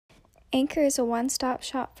Anchor is a one-stop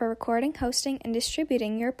shop for recording, hosting, and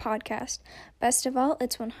distributing your podcast. Best of all,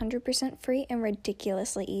 it's 100% free and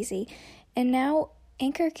ridiculously easy. And now,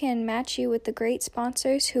 Anchor can match you with the great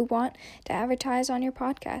sponsors who want to advertise on your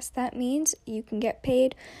podcast. That means you can get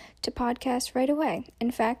paid to podcast right away.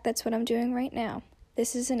 In fact, that's what I'm doing right now.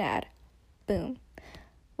 This is an ad. Boom.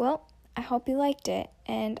 Well, I hope you liked it,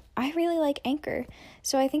 and I really like Anchor,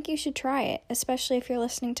 so I think you should try it, especially if you're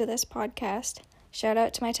listening to this podcast. Shout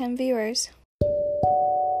out to my 10 viewers.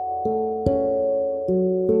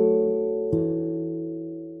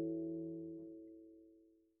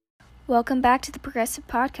 Welcome back to the Progressive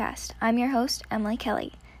Podcast. I'm your host, Emily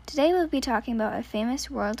Kelly. Today we'll be talking about a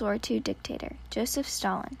famous World War II dictator, Joseph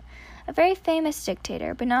Stalin. A very famous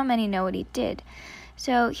dictator, but not many know what he did.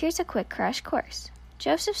 So here's a quick crash course.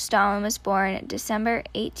 Joseph Stalin was born December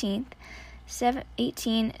 18th,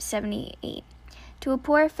 1878, to a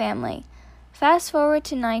poor family. Fast forward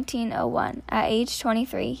to 1901. At age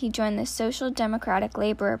 23, he joined the Social Democratic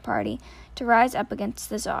Labour Party to rise up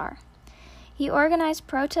against the Tsar. He organized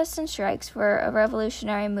protests and strikes for a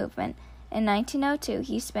revolutionary movement. In 1902,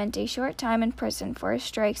 he spent a short time in prison for his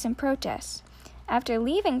strikes and protests. After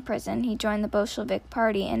leaving prison, he joined the Bolshevik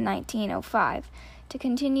Party in 1905 to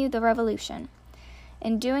continue the revolution.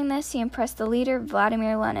 In doing this, he impressed the leader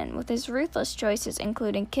Vladimir Lenin with his ruthless choices,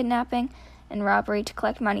 including kidnapping and robbery to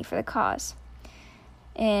collect money for the cause.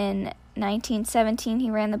 In 1917,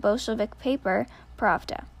 he ran the Bolshevik paper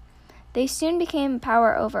Pravda. They soon became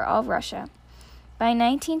power over all Russia. By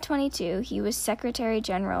 1922, he was Secretary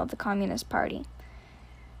General of the Communist Party.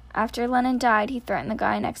 After Lenin died, he threatened the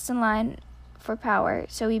guy next in line for power,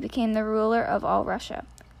 so he became the ruler of all Russia.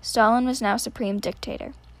 Stalin was now supreme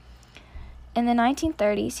dictator. In the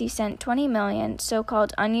 1930s, he sent 20 million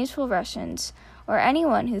so-called unuseful Russians, or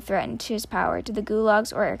anyone who threatened his power, to the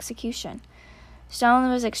gulags or execution.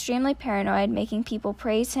 Stalin was extremely paranoid, making people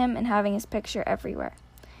praise him and having his picture everywhere.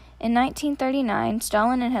 In 1939,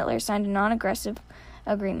 Stalin and Hitler signed a non-aggressive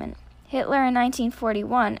agreement. Hitler in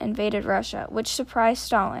 1941 invaded Russia, which surprised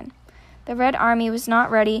Stalin. The Red Army was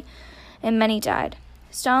not ready, and many died.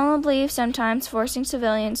 Stalin believed sometimes forcing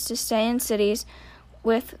civilians to stay in cities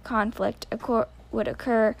with conflict would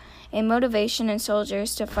occur a motivation in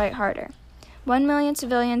soldiers to fight harder. 1 million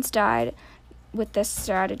civilians died with this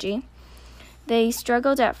strategy. They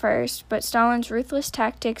struggled at first, but Stalin's ruthless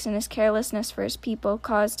tactics and his carelessness for his people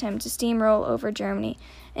caused him to steamroll over Germany.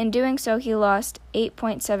 In doing so, he lost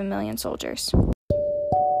 8.7 million soldiers.